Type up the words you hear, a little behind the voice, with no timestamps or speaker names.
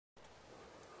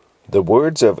The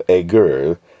words of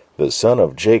Agur, the son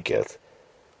of Jakeh,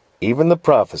 even the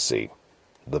prophecy,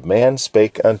 the man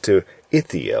spake unto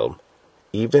Ithiel,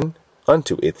 even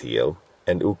unto Ithiel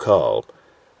and Ucal.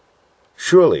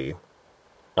 Surely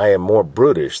I am more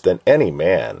brutish than any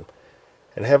man,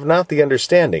 and have not the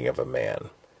understanding of a man.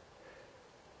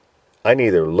 I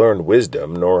neither learned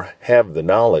wisdom, nor have the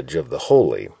knowledge of the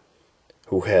holy.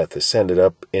 Who hath ascended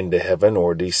up into heaven,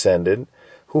 or descended?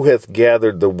 Who hath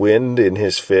gathered the wind in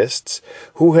his fists?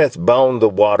 Who hath bound the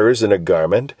waters in a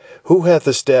garment? Who hath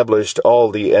established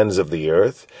all the ends of the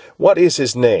earth? What is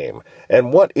his name,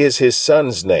 and what is his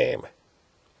son's name?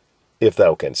 If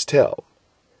thou canst tell.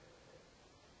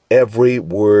 Every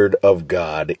word of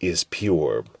God is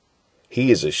pure.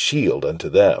 He is a shield unto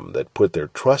them that put their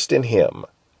trust in him.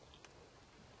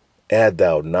 Add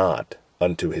thou not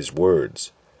unto his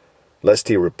words, lest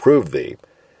he reprove thee,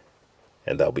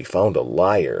 and thou be found a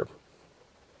liar.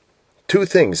 2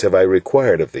 things have I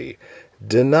required of thee.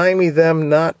 Deny me them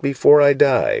not before I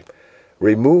die.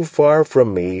 Remove far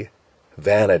from me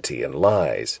vanity and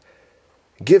lies.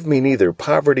 Give me neither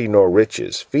poverty nor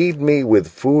riches. Feed me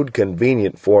with food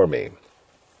convenient for me,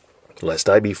 lest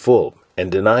I be full,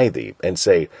 and deny thee, and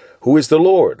say, Who is the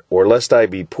Lord? Or lest I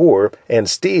be poor, and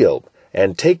steal,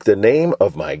 and take the name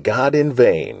of my God in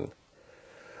vain.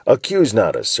 Accuse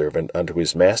not a servant unto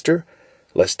his master,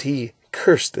 lest he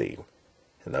curse thee,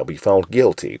 and thou be found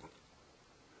guilty.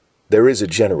 There is a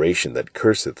generation that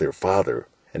curseth their father,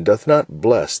 and doth not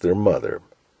bless their mother.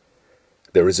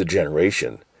 There is a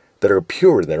generation that are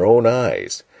pure in their own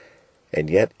eyes, and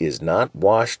yet is not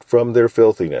washed from their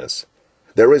filthiness.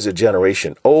 There is a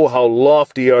generation, oh, how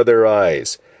lofty are their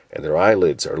eyes, and their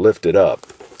eyelids are lifted up.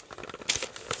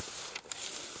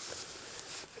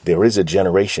 There is a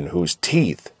generation whose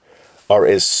teeth are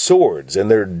as swords,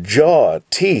 and their jaw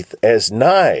teeth as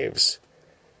knives,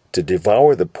 to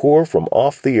devour the poor from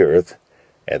off the earth,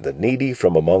 and the needy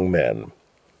from among men.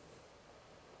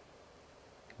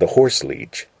 The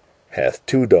horseleech hath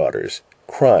 2 daughters,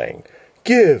 crying,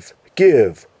 Give,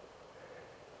 give.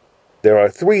 There are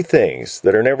 3 things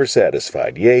that are never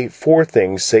satisfied, yea, 4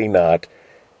 things say not,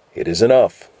 It is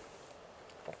enough.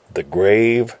 The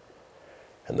grave,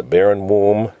 and the barren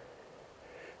womb,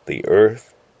 the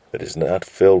earth that is not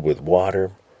filled with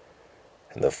water,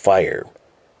 and the fire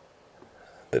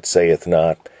that saith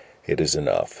not, It is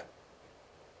enough.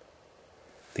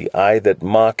 The eye that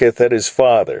mocketh at his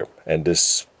father, and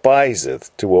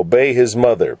despiseth to obey his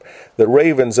mother. The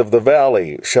ravens of the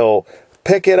valley shall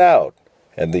pick it out,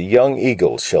 and the young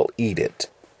eagles shall eat it.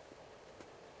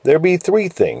 There be 3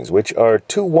 things which are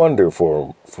too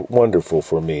wonderful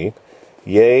for me,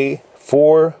 yea,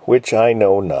 4 which I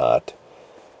know not.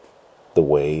 The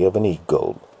way of an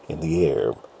eagle in the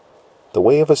air, the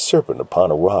way of a serpent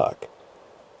upon a rock,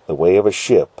 the way of a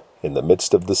ship in the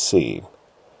midst of the sea,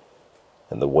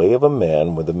 and the way of a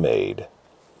man with a maid.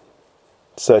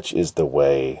 Such is the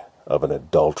way of an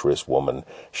adulterous woman.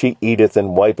 She eateth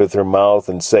and wipeth her mouth,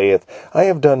 and saith, I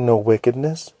have done no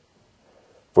wickedness.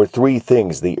 For 3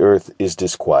 things the earth is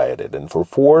disquieted, and for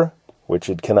 4 which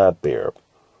it cannot bear.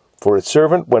 For a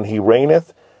servant when he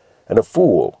reigneth, and a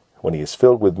fool when he is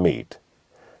filled with meat.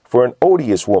 For an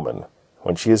odious woman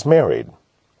when she is married,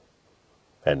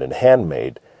 and an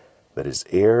handmaid that is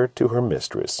heir to her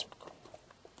mistress.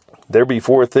 There be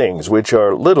 4 things which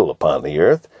are little upon the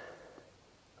earth,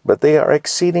 but they are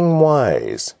exceeding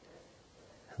wise.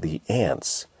 The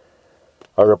ants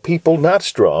are a people not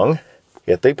strong,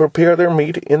 yet they prepare their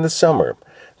meat in the summer.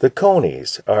 The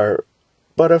conies are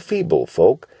but a feeble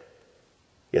folk,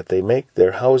 yet they make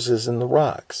their houses in the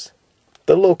rocks.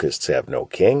 The locusts have no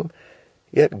king,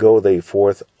 yet go they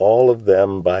forth all of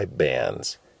them by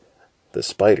bands. The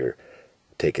spider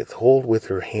taketh hold with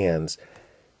her hands,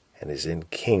 and is in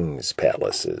kings'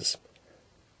 palaces.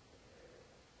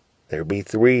 There be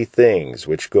 3 things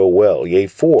which go well, yea,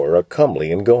 4 are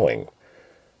comely in going.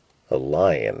 A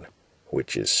lion,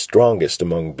 which is strongest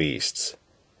among beasts,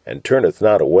 and turneth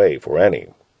not away for any.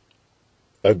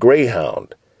 A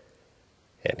greyhound,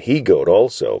 and he-goat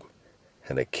also,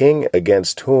 and a king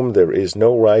against whom there is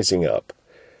no rising up.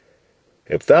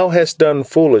 If thou hast done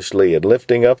foolishly in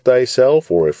lifting up thyself,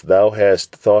 or if thou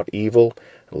hast thought evil,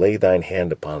 lay thine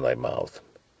hand upon thy mouth.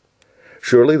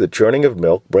 Surely the churning of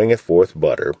milk bringeth forth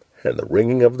butter, and the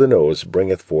wringing of the nose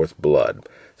bringeth forth blood,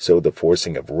 so the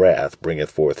forcing of wrath bringeth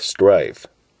forth strife.